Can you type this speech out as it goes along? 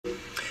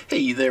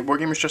Hey there,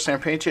 Wargamers, Just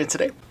Sam Paint here, and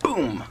today,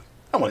 boom,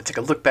 I want to take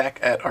a look back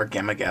at our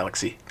Gamma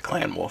Galaxy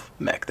Clan Wolf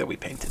mech that we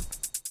painted.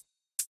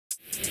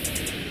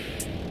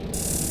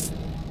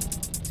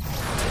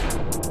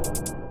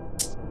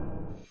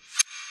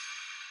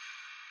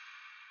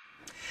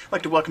 I'd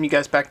like to welcome you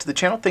guys back to the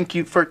channel. Thank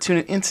you for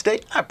tuning in today.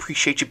 I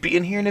appreciate you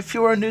being here, and if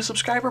you are a new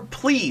subscriber,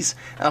 please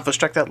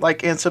strike that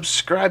like and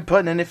subscribe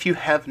button. And if you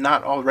have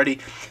not already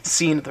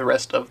seen the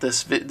rest of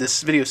this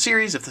video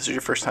series, if this is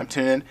your first time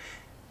tuning in,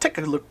 take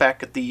a look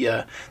back at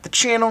the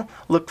channel,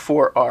 look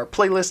for our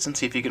playlist, and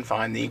see if you can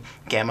find the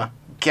Gamma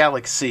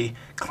Galaxy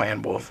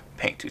Clan Wolf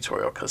paint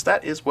tutorial, because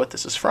that is what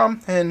this is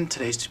from, and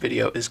today's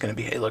video is going to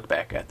be a look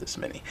back at this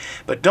mini.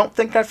 But don't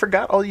think I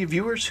forgot all you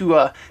viewers who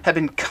have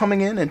been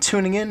coming in and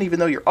tuning in, even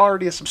though you're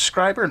already a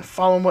subscriber and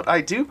following what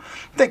I do.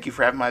 Thank you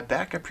for having my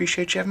back. I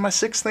appreciate you having my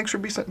six. Thanks for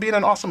being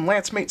an awesome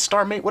lance mate,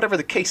 star mate, whatever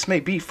the case may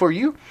be for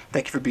you.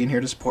 Thank you for being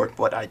here to support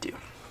what I do.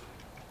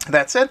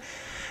 That said,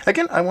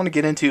 again, I want to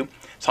get into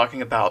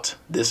talking about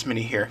this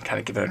mini here, kind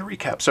of giving it a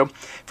recap. So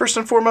first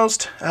and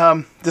foremost,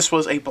 this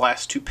was a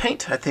blast to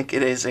paint. I think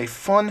it is a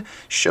fun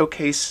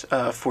showcase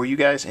for you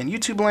guys in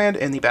YouTube land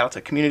and the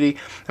Battletech community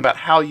about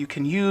how you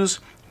can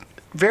use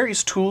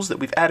various tools that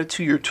we've added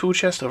to your tool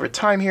chest over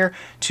time here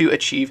to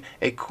achieve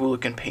a cool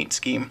looking paint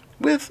scheme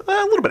with a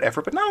little bit of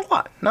effort, but not a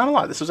lot. Not a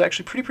lot. This was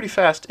actually pretty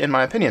fast in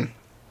my opinion.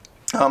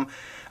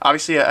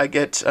 Obviously, I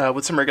get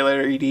with some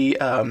regularity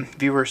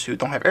viewers who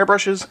don't have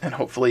airbrushes, and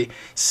hopefully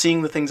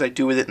seeing the things I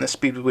do with it and the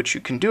speed with which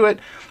you can do it,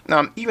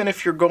 even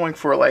if you're going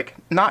for like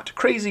not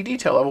crazy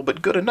detail level,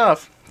 but good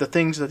enough, the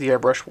things that the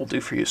airbrush will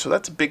do for you. So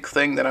that's a big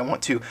thing that I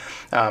want to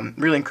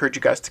really encourage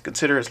you guys to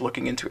consider, is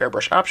looking into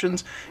airbrush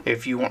options.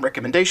 If you want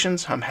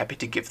recommendations, I'm happy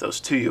to give those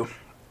to you.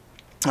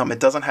 It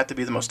doesn't have to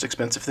be the most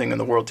expensive thing in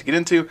the world to get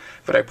into,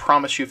 but I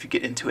promise you, if you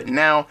get into it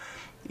now,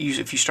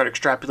 if you start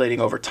extrapolating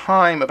over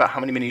time about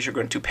how many minis you're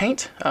going to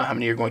paint, how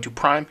many you're going to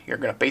prime, you're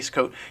going to base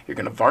coat, you're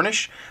going to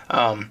varnish,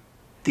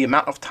 the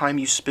amount of time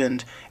you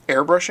spend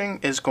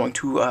airbrushing is going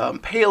to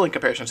pale in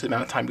comparison to the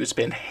amount of time you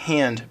spend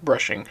hand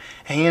brushing,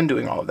 hand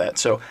doing all of that.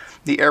 So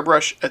the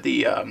airbrush at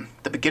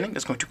the beginning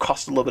is going to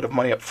cost a little bit of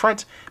money up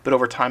front, but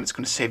over time it's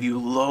going to save you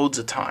loads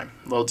of time,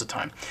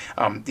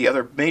 the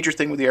other major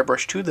thing with the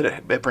airbrush too that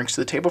it brings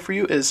to the table for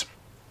you is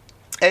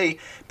A,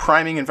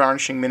 priming and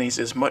varnishing minis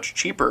is much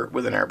cheaper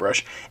with an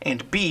airbrush,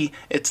 and B,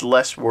 it's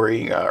less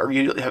worrying,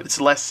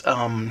 it's less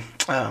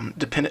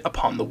dependent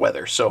upon the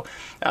weather. So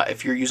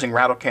if you're using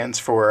rattle cans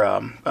for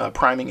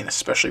priming and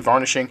especially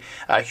varnishing,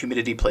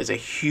 humidity plays a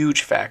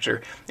huge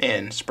factor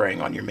in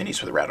spraying on your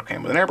minis with a rattle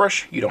can. With an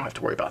airbrush, you don't have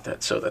to worry about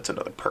that, so that's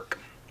another perk.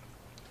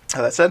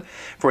 That said,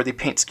 for the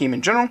paint scheme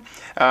in general,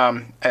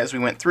 as we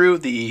went through,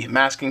 the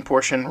masking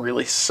portion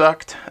really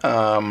sucked.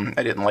 I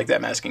didn't like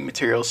that masking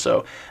material,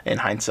 so in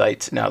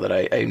hindsight, now that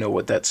I know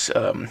what its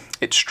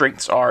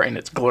strengths are and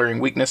its glaring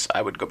weakness,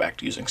 I would go back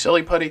to using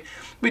Silly Putty.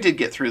 We did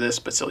get through this,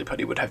 but Silly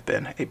Putty would have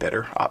been a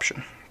better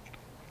option.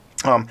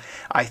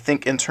 I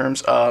think in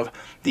terms of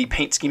the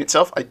paint scheme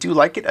itself, I do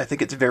like it. I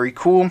think it's very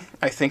cool.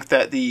 I think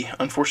that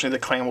unfortunately,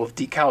 the Clan Wolf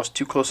decal is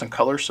too close in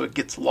color, so it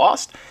gets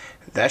lost.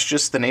 That's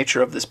just the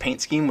nature of this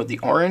paint scheme with the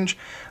orange.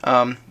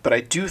 But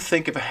I do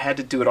think if I had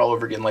to do it all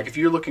over again, like if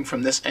you're looking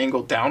from this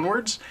angle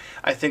downwards,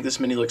 I think this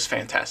mini looks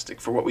fantastic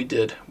for what we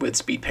did with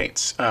speed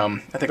paints. I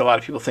think a lot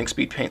of people think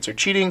speed paints are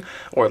cheating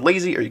or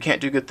lazy or you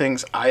can't do good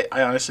things. I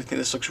honestly think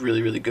this looks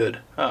really good,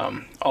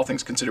 all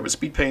things considered, with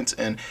speed paints.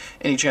 And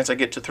any chance I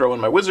get to throw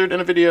in my wizard in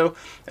a video,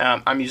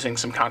 I'm using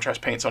some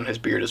contrast paints on his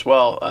beard as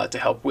well to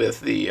help with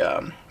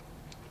the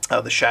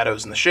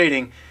shadows and the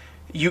shading.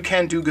 You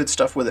can do good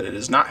stuff with it. It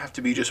does not have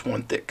to be just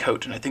one thick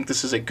coat, and I think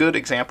this is a good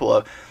example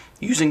of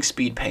using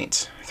speed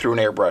paints through an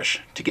airbrush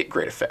to get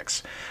great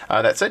effects.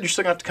 That said, you're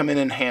still going to have to come in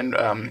and hand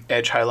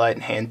edge highlight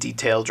and hand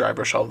detail, dry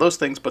brush, all of those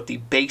things, but the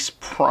base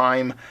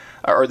prime,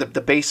 or the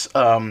base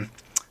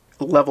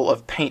level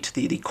of paint,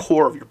 the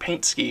core of your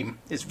paint scheme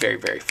is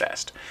very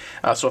fast.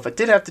 So if I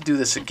did have to do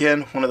this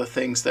again, one of the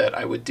things that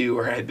I would do,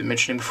 or I had been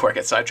mentioning before I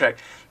got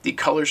sidetracked, the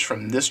colors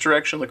from this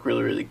direction look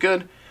really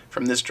good.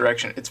 From this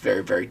direction, it's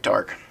very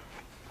dark.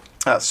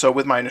 So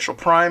with my initial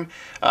prime,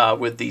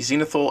 with the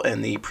zenithal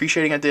and the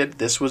pre-shading I did,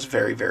 this was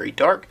very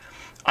dark.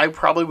 I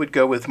probably would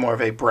go with more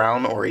of a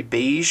brown or a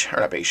beige, or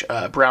not beige,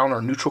 brown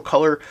or neutral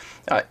color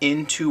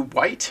into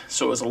white,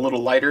 so it was a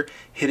little lighter.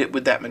 Hit it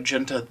with that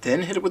magenta,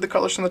 then hit it with the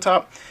colors from the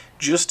top,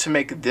 just to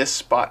make this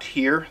spot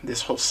here,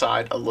 this whole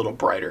side, a little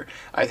brighter.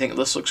 I think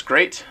this looks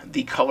great.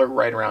 The color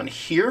right around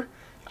here,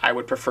 I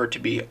would prefer to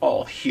be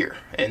all here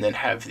and then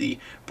have the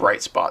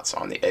bright spots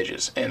on the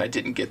edges, and I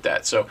didn't get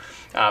that. So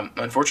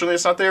unfortunately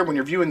it's not there. When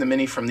you're viewing the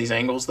mini from these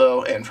angles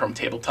though, and from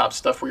tabletop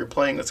stuff where you're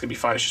playing, that's gonna be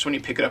fine. It's just when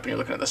you pick it up and you're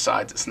looking at the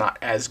sides, it's not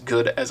as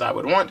good as I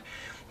would want.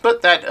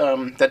 But that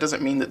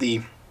doesn't mean that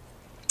the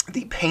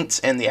paints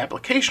and the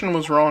application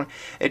was wrong.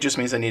 It just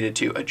means I needed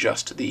to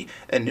adjust the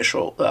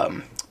initial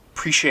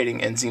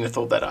pre-shading and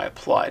zenithal that I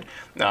applied.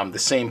 The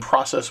same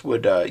process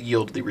would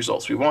yield the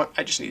results we want.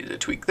 I just needed to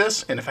tweak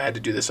this, and if I had to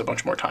do this a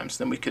bunch more times,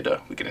 then we could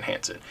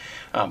enhance it.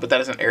 But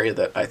that is an area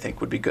that I think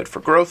would be good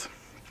for growth.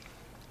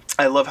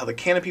 I love how the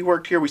canopy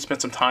worked here. We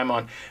spent some time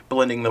on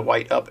blending the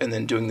white up and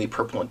then doing the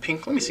purple and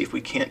pink. Let me see if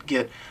we can't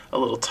get a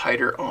little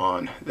tighter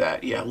on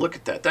that. Yeah, look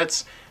at that.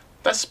 That's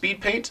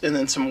speed paint and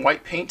then some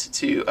white paint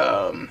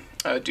to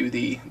do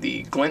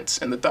the glints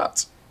and the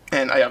dots.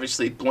 And I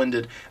obviously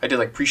blended, I did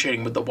like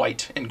pre-shading with the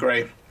white and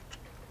gray,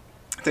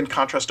 then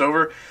contrast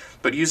over,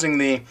 but using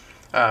the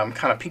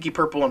kind of pinky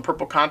purple and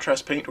purple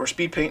contrast paint, or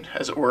speed paint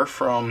as it were,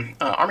 from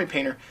Army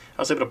Painter,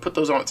 I was able to put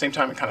those on at the same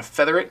time and kind of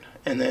feather it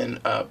and then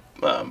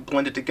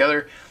blend it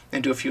together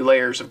and do a few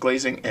layers of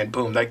glazing, and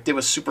boom, that it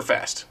was super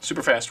fast,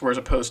 whereas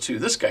opposed to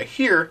this guy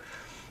here,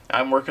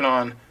 I'm working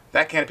on,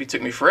 that canopy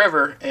took me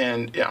forever,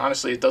 and yeah,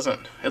 honestly it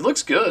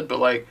looks good, but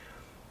like,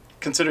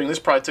 considering this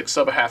probably took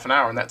sub a half an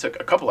hour and that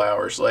took a couple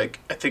hours, like,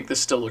 I think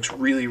this still looks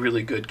really,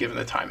 really good given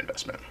the time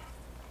investment.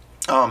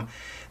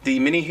 The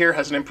Mini here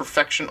has an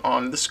imperfection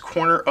on this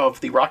corner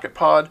of the rocket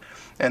pod,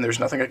 and there's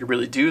nothing I could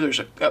really do. There's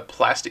a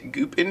plastic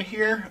goop in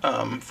here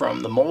from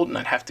the mold, and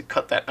I'd have to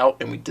cut that out,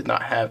 and we did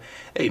not have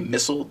a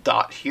missile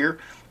dot here.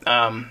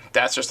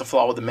 That's just a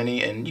flaw with the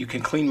Mini, and you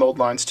can clean mold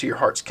lines to your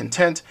heart's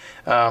content.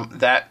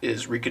 That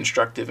is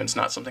reconstructive, and it's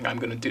not something I'm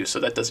going to do, so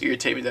that does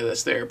irritate me that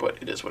that's there, but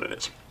it is what it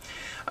is.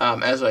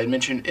 As I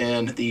mentioned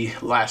in the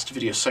last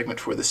video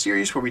segment for the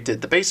series where we did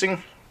the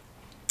basing,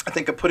 I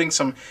think of putting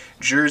some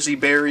jersey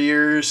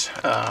barriers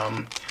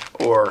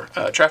or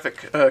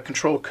traffic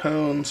control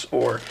cones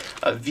or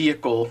a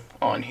vehicle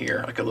on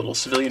here, like a little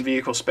civilian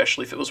vehicle,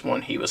 especially if it was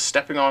one he was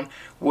stepping on,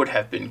 would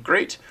have been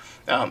great.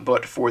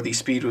 But for the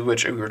speed with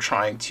which we were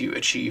trying to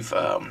achieve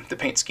the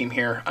paint scheme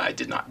here, I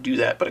did not do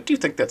that. But I do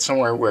think that's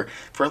somewhere where,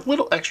 for a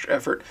little extra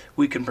effort,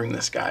 we can bring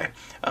this guy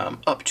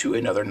up to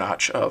another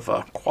notch of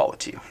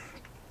quality.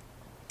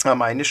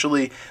 I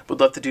initially would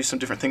love to do some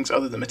different things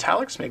other than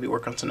metallics, maybe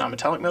work on some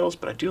non-metallic metals,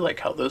 but I do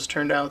like how those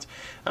turned out.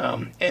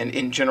 And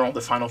in general,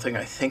 the final thing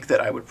I think that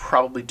I would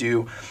probably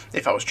do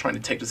if I was trying to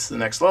take this to the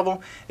next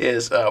level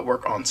is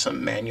work on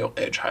some manual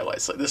edge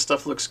highlights. Like, this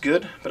stuff looks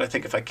good, but I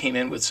think if I came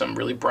in with some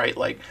really bright,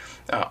 like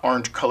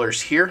orange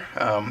colors here,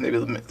 maybe a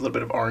little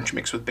bit of orange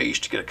mixed with beige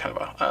to get a kind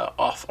of a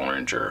off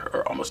orange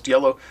or almost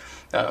yellow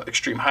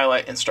extreme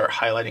highlight, and start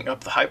highlighting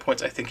up the high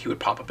points, I think he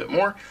would pop a bit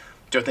more.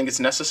 Do I think it's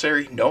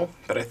necessary? No,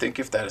 but I think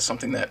if that is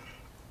something that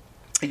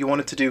you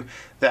wanted to do,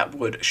 that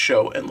would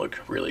show and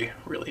look really,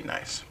 really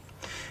nice.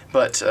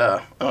 But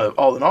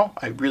all in all,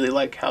 I really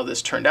like how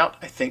this turned out.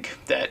 I think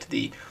that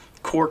the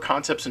core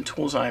concepts and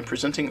tools I am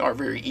presenting are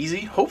very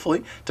easy,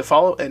 hopefully, to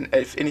follow, and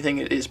if anything,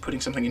 it is putting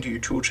something into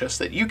your tool chest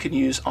that you can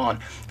use on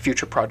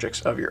future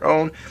projects of your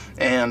own.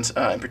 And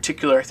in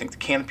particular, I think the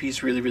canopy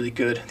is really, really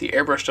good. The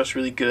airbrush stuff's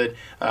really good,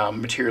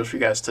 materials for you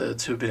guys to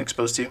have been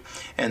exposed to,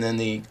 and then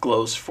the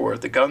glows for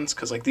the guns,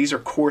 because like these are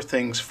core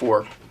things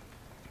for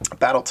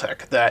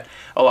Battletech that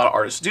a lot of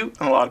artists do,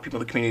 and a lot of people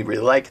in the community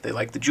really like. They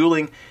like the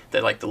jeweling, they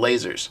like the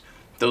lasers.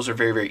 Those are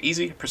very, very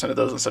easy. I presented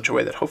those in such a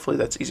way that hopefully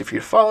that's easy for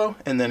you to follow.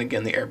 And then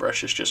again, the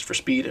airbrush is just for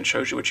speed and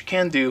shows you what you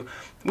can do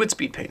with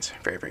speed paints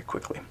very, very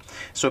quickly.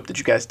 So hope that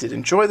you guys did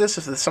enjoy this.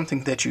 If there's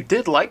something that you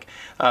did like,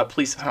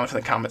 please comment in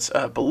the comments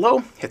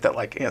below. Hit that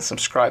like and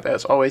subscribe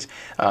as always.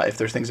 If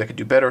there's things I could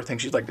do better or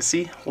things you'd like to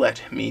see,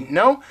 let me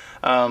know.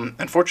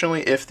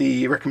 Unfortunately, if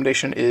the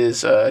recommendation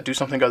is do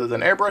something other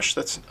than airbrush,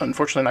 that's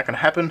unfortunately not going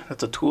to happen.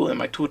 That's a tool in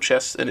my tool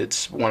chest, and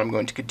it's one I'm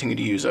going to continue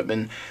to use. I've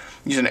been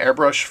using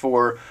airbrush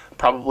for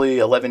probably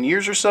 11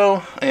 years or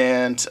so,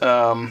 and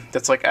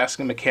that's like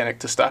asking a mechanic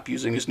to stop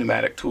using his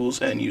pneumatic tools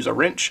and use a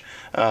wrench.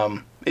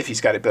 If he's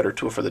got a better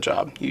tool for the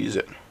job, you use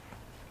it.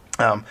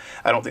 I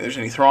don't think there's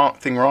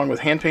anything wrong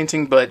with hand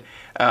painting, but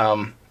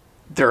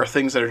there are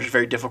things that are just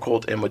very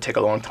difficult and would take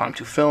a long time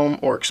to film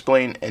or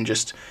explain, and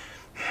just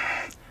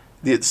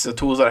it's the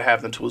tools that I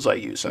have and the tools I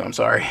use. And I'm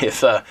sorry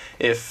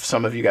if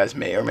some of you guys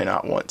may or may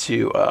not want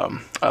to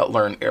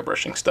learn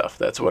airbrushing stuff.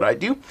 That's what I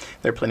do.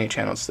 There are plenty of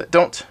channels that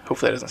don't.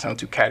 Hopefully that doesn't sound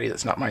too catty.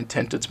 That's not my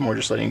intent. It's more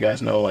just letting you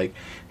guys know, like,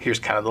 here's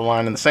kind of the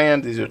line in the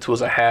sand. These are the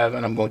tools I have,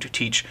 and I'm going to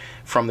teach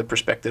from the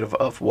perspective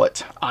of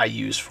what I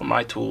use for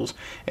my tools,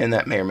 and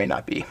that may or may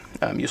not be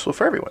useful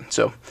for everyone.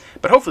 So,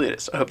 but hopefully it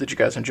is. I hope that you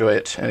guys enjoy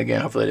it. And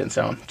again, hopefully it didn't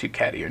sound too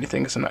catty or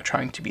anything, because I'm not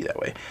trying to be that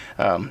way.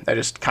 I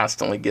just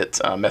constantly get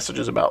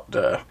messages about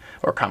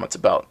or comments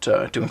about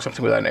doing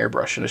something without an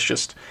airbrush, and it's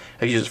just,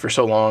 I've used it for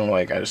so long,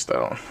 like, I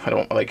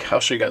don't like, I'll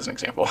show you guys an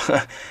example.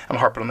 I'm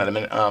harping on that in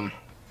a minute.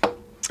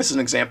 This is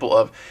an example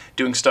of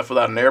doing stuff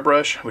without an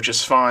airbrush, which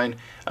is fine.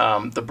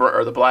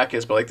 The black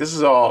is, but like, this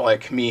is all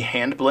like me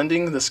hand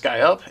blending this guy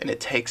up, and it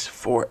takes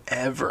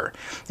forever.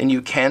 And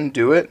you can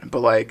do it, but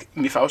like,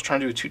 if I was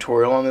trying to do a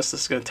tutorial on this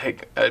is going to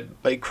take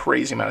a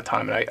crazy amount of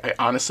time. And I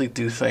honestly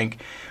do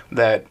think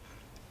that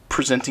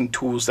presenting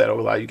tools that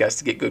will allow you guys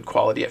to get good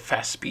quality at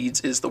fast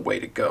speeds is the way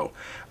to go.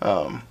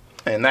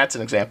 And that's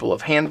an example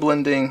of hand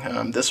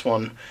blending. This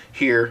one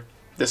here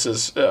this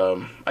is,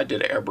 I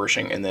did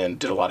airbrushing and then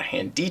did a lot of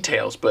hand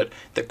details, but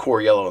the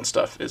core yellow and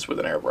stuff is with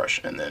an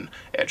airbrush and then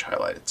edge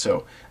highlighted.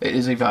 So it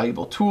is a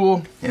valuable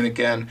tool. And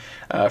again,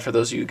 for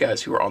those of you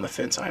guys who are on the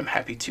fence, I'm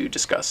happy to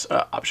discuss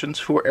options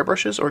for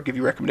airbrushes or give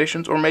you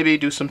recommendations, or maybe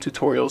do some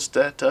tutorials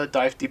that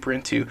dive deeper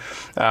into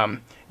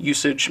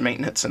usage,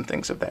 maintenance, and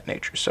things of that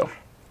nature. So.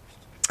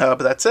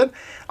 But that said,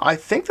 I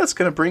think that's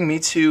going to bring me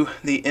to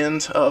the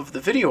end of the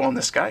video on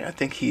this guy. I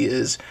think he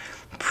is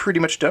pretty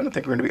much done. I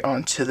think we're going to be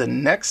on to the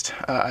next.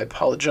 I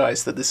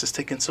apologize that this has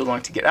taken so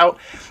long to get out.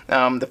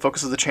 The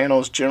focus of the channel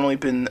has generally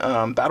been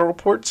battle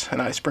reports,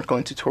 and I sprinkle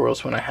in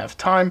tutorials when I have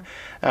time.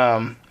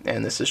 And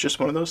this is just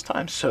one of those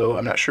times. So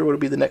I'm not sure what will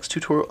be the next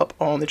tutorial up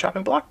on the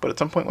chopping block, but at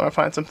some point when I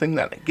find something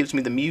that gives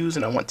me the muse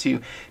and I want to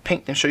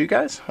paint and show you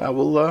guys, I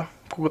will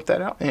whip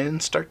that out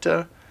and start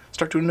doing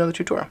another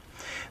tutorial.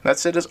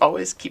 That's it. As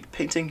always, keep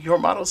painting your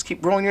models,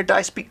 keep rolling your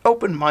dice, be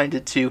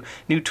open-minded to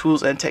new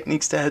tools and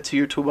techniques to add to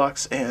your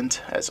toolbox, and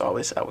as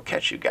always, I will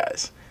catch you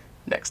guys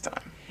next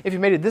time. If you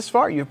made it this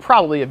far, you're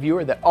probably a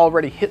viewer that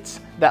already hits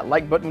that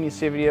like button when you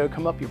see a video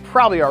come up. You're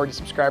probably already a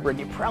subscriber, and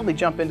you probably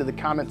jump into the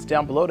comments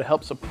down below to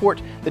help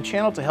support the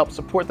channel, to help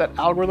support that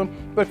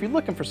algorithm. But if you're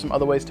looking for some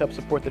other ways to help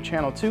support the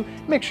channel too,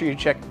 make sure you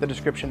check the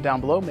description down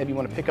below. Maybe you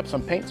want to pick up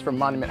some paints from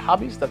Monument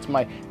Hobbies. That's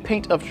my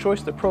paint of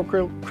choice. The Pro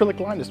Acrylic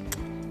line is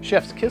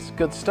chef's kiss,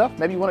 good stuff.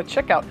 Maybe you want to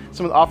check out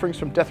some of the offerings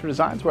from Death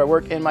Designs, where I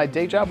work in my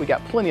day job. We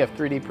got plenty of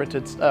 3D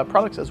printed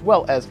products, as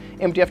well as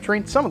MDF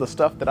terrain, some of the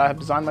stuff that I have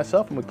designed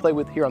myself and we play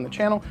with here on the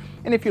channel.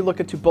 And if you're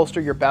looking to bolster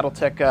your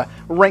Battletech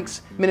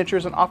ranks,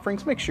 miniatures, and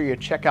offerings, make sure you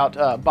check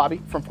out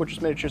Bobby from Fortress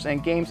Miniatures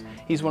and Games.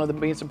 He's one of the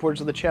main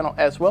supporters of the channel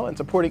as well, and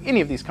supporting any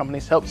of these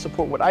companies helps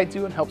support what I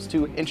do and helps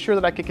to ensure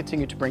that I can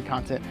continue to bring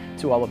content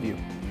to all of you.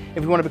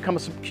 If you want to become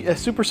a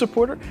super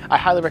supporter, I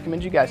highly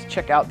recommend you guys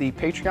check out the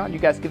Patreon. You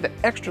guys give that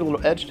extra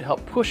little edge to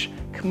help push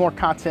more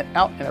content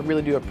out, and I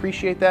really do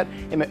appreciate that.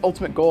 And my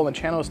ultimate goal on the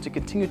channel is to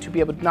continue to be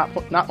able to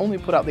not only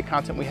put out the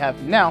content we have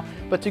now,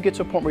 but to get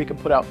to a point where you can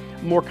put out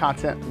more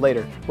content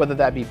later, whether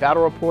that be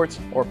battle reports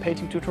or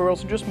painting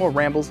tutorials or just more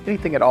rambles,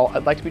 anything at all.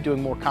 I'd like to be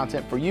doing more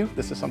content for you.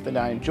 This is something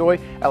that I enjoy.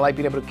 I like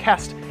being able to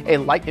cast a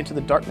light into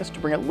the darkness to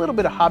bring a little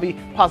bit of hobby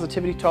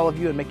positivity to all of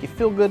you and make you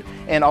feel good,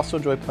 and also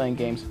enjoy playing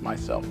games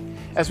myself.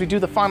 As we do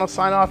the final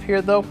sign off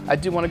here though, I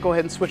do want to go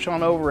ahead and switch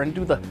on over and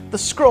do the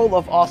scroll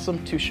of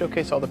awesome to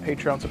showcase all the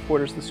Patreon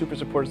supporters, the super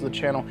supporters of the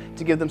channel,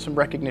 to give them some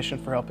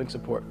recognition for helping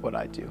support what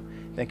I do.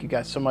 Thank you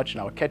guys so much,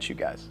 and I will catch you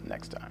guys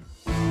next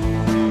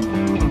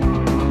time.